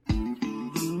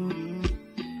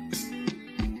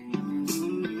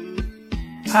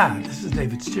Hi, this is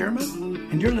David Stearman,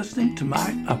 and you're listening to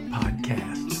my Up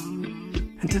Podcast.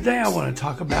 And today I want to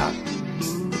talk about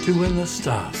doing the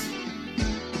stuff.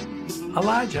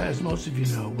 Elijah, as most of you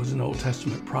know, was an Old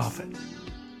Testament prophet.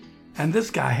 And this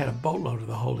guy had a boatload of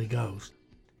the Holy Ghost.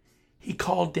 He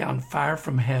called down fire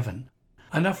from heaven,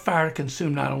 enough fire to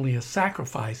consume not only a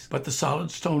sacrifice, but the solid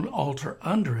stone altar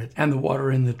under it and the water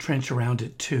in the trench around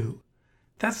it too.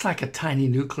 That's like a tiny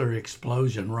nuclear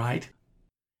explosion, right?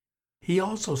 He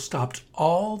also stopped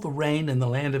all the rain in the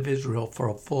land of Israel for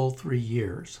a full 3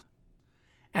 years,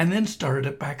 and then started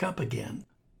it back up again.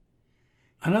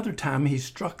 Another time he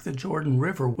struck the Jordan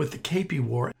River with the cape he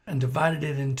wore and divided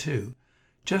it in two,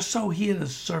 just so he and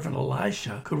his servant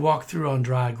Elisha could walk through on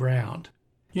dry ground.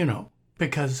 You know,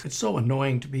 because it's so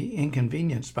annoying to be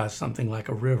inconvenienced by something like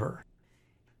a river.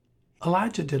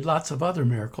 Elijah did lots of other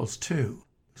miracles too,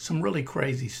 some really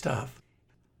crazy stuff.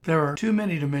 There are too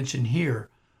many to mention here,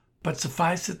 but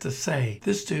suffice it to say,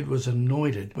 this dude was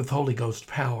anointed with Holy Ghost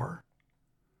power.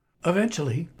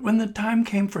 Eventually, when the time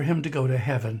came for him to go to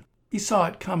heaven, he saw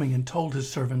it coming and told his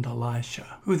servant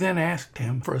Elisha, who then asked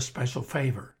him for a special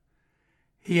favor.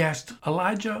 He asked,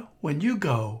 "Elijah, when you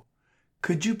go,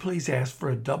 could you please ask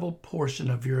for a double portion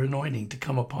of your anointing to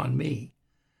come upon me?"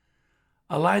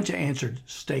 Elijah answered,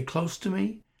 "Stay close to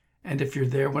me, and if you're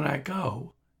there when I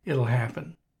go, it'll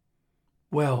happen."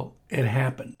 Well, it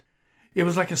happened. It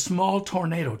was like a small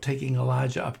tornado taking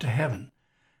Elijah up to heaven,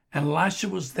 and Elisha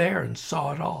was there and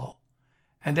saw it all.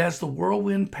 And as the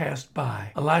whirlwind passed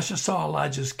by, Elisha saw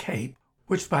Elijah's cape,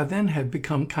 which by then had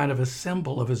become kind of a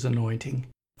symbol of his anointing,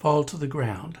 fall to the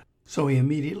ground. So he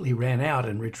immediately ran out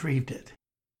and retrieved it.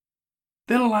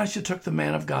 Then Elisha took the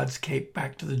man of God's cape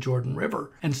back to the Jordan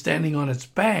River, and standing on its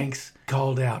banks,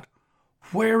 called out,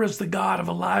 "Where is the God of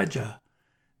Elijah?"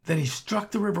 Then he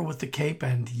struck the river with the cape,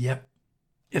 and yep,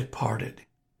 it parted,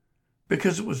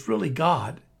 because it was really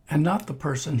God and not the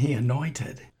person he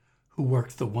anointed who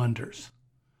worked the wonders.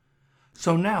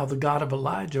 So now the God of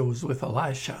Elijah was with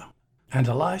Elisha, and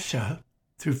Elisha,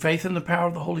 through faith in the power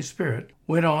of the Holy Spirit,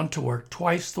 went on to work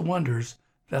twice the wonders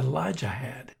that Elijah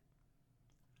had.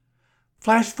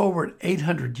 Flash forward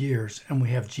 800 years and we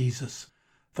have Jesus,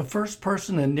 the first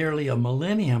person in nearly a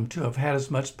millennium to have had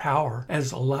as much power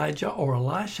as Elijah or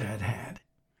Elisha had had.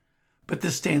 But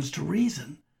this stands to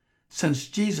reason, since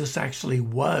Jesus actually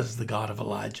was the God of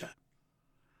Elijah.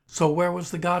 So where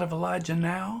was the God of Elijah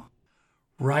now?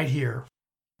 Right here,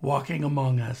 walking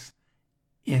among us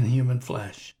in human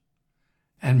flesh.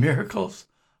 And miracles?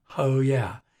 Oh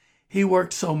yeah, he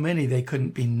worked so many they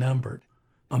couldn't be numbered.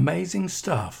 Amazing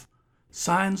stuff,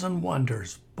 signs and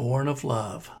wonders born of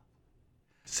love.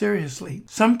 Seriously,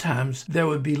 sometimes there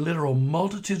would be literal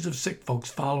multitudes of sick folks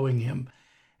following him,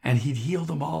 and he'd heal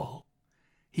them all.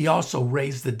 He also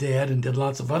raised the dead and did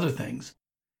lots of other things.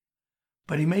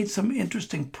 But he made some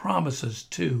interesting promises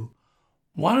too,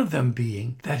 one of them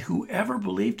being that whoever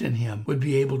believed in him would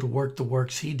be able to work the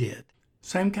works he did.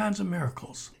 Same kinds of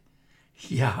miracles.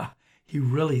 Yeah, he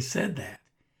really said that.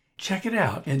 Check it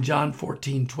out in John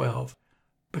 14:12,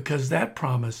 because that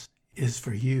promise is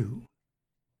for you.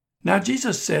 Now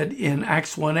Jesus said in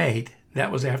Acts 1:8,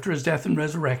 that was after his death and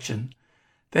resurrection,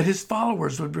 that his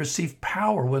followers would receive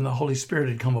power when the Holy Spirit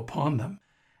had come upon them.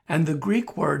 And the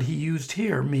Greek word he used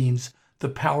here means the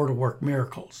power to work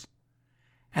miracles.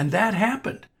 And that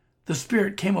happened. The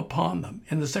Spirit came upon them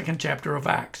in the 2nd chapter of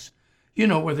Acts,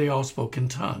 where they all spoke in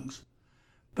tongues.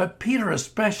 But Peter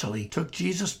especially took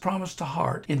Jesus' promise to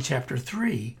heart in chapter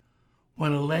 3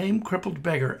 when a lame, crippled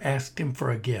beggar asked him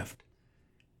for a gift.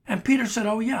 And Peter said,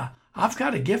 "Oh yeah, I've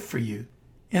got a gift for you.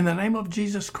 In the name of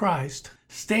Jesus Christ,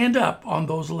 stand up on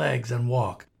those legs and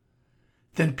walk."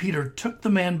 Then Peter took the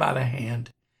man by the hand,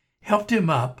 helped him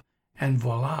up, and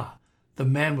voila, the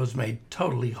man was made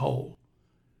totally whole.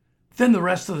 Then the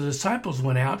rest of the disciples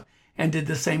went out and did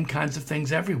the same kinds of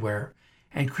things everywhere,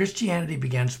 and Christianity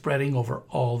began spreading over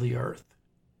all the earth.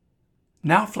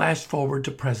 Now flash forward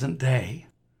to present day.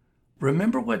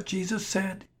 Remember what Jesus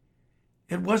said?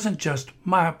 It wasn't just,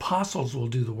 "My apostles will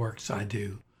do the works I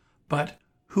do," but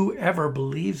 "Whoever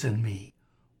believes in me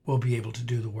will be able to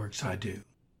do the works I do."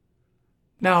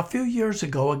 Now, a few years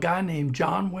ago, a guy named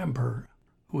John Wimber,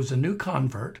 who was a new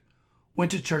convert,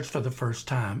 went to church for the first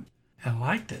time and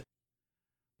liked it.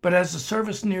 But as the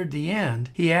service neared the end,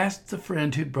 he asked the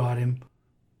friend who'd brought him,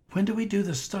 "When do we do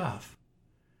the stuff?"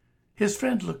 His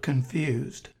friend looked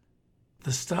confused.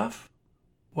 "The stuff?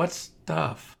 What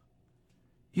stuff?"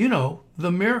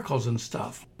 The miracles and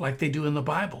stuff, like they do in the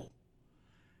Bible.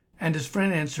 And his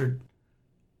friend answered,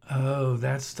 "Oh,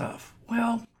 that stuff.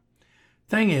 Well,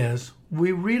 thing is,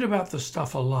 we read about the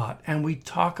stuff a lot and we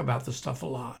talk about the stuff a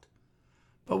lot.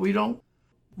 but we don't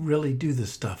really do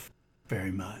this stuff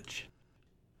very much.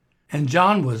 And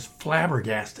John was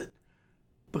flabbergasted,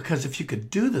 because if you could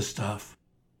do the stuff,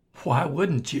 why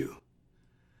wouldn't you?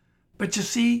 But you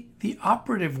see, the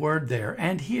operative word there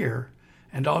and here,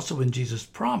 and also in Jesus'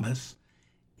 promise,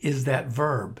 is that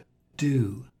verb,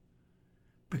 do.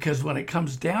 Because when it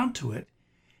comes down to it,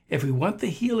 if we want the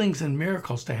healings and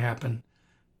miracles to happen,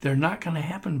 they're not going to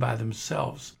happen by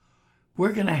themselves.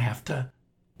 We're going to have to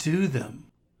do them.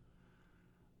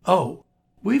 Oh,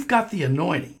 we've got the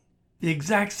anointing, the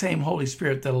exact same Holy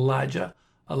Spirit that Elijah,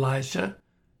 Elisha,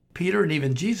 Peter, and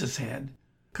even Jesus had,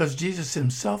 because Jesus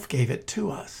himself gave it to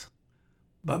us.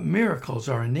 But miracles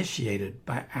are initiated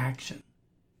by action,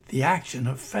 the action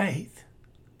of faith.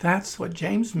 That's what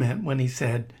James meant when he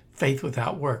said, faith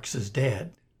without works is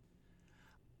dead.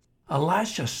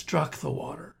 Elisha struck the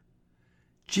water.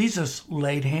 Jesus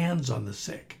laid hands on the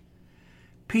sick.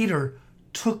 Peter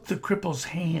took the cripple's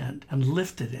hand and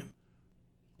lifted him.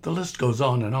 The list goes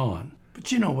on, but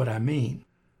you know what I mean.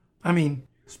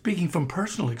 Speaking from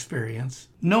personal experience,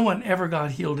 no one ever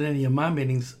got healed in any of my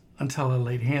meetings until I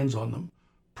laid hands on them,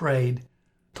 prayed,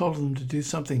 told them to do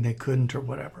something they couldn't or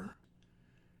whatever.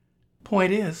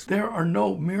 Point is, there are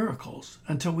no miracles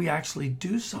until we actually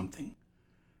do something,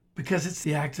 because it's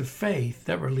the act of faith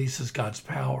that releases God's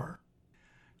power.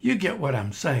 You get what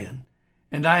I'm saying,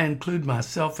 and I include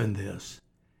myself in this.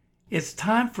 It's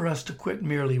time for us to quit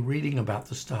merely reading about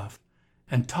the stuff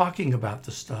and talking about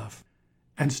the stuff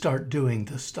and start doing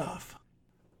the stuff.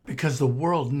 Because the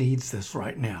world needs this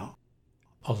right now.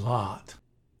 A lot.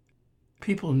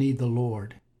 People need the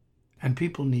Lord, and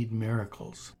people need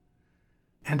miracles.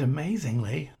 And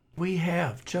amazingly, we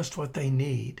have just what they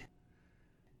need.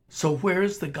 So where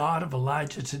is the God of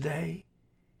Elijah today?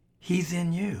 He's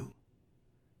in you,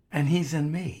 and he's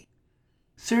in me.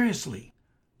 Seriously,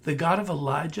 the God of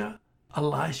Elijah,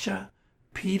 Elisha,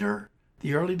 Peter,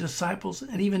 the early disciples,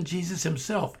 and even Jesus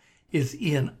himself is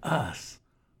in us,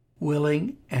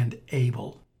 willing and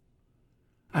able.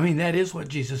 That is what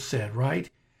Jesus said, right?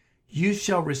 You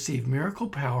shall receive miracle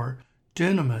power,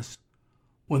 dunamis,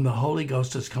 when the Holy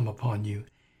Ghost has come upon you,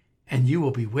 and you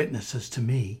will be witnesses to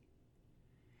me.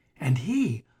 And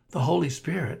he, the Holy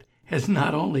Spirit, has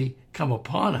not only come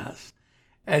upon us,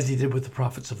 as he did with the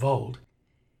prophets of old,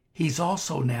 he's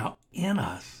also now in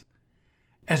us.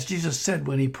 As Jesus said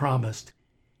when he promised,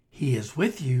 he is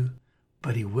with you,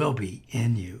 but he will be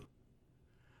in you.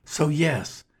 So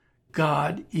yes,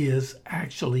 God is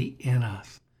actually in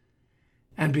us.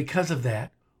 And because of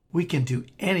that, we can do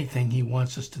anything he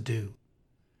wants us to do.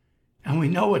 And we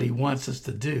know what he wants us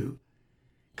to do,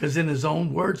 because in his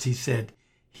own words he said,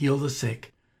 heal the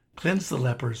sick, cleanse the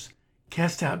lepers,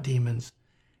 cast out demons,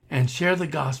 and share the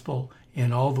gospel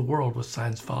in all the world with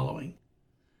signs following.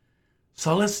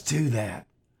 So let's do that.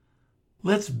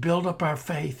 Let's build up our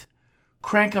faith,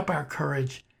 crank up our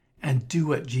courage, and do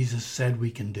what Jesus said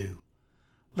we can do.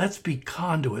 Let's be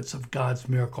conduits of God's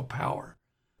miracle power.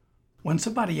 When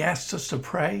somebody asks us to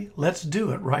pray, let's do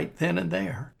it right then and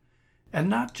there, and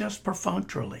not just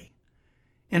perfunctorily.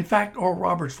 In fact, Oral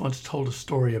Roberts once told a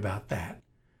story about that.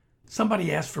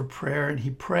 Somebody asked for prayer and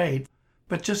he prayed,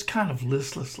 but just kind of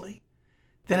listlessly.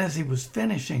 Then as he was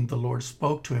finishing, the Lord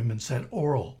spoke to him and said,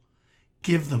 Oral,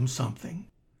 give them something.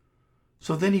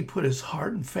 So then he put his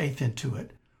heart and faith into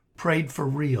it, prayed for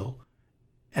real,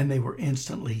 and they were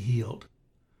instantly healed.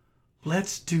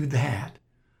 Let's do that.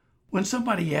 When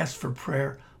somebody asks for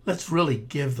prayer, let's really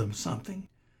give them something.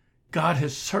 God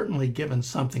has certainly given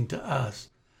something to us,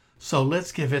 so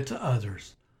let's give it to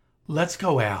others. Let's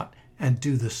go out and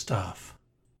do the stuff.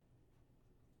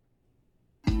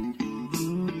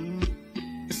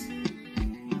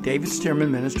 David Stearman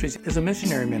Ministries is a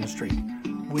missionary ministry.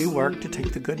 We work to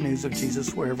take the good news of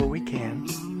Jesus wherever we can,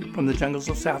 from the jungles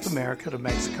of South America to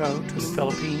Mexico to the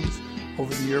Philippines,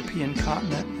 over the European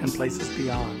continent and places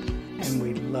beyond. And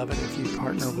we'd love it if you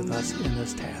partner with us in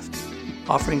this task.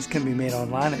 Offerings can be made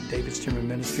online at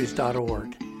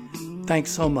davidstearmanministries.org.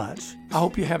 Thanks so much. I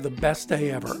hope you have the best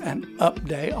day ever and up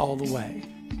day all the way.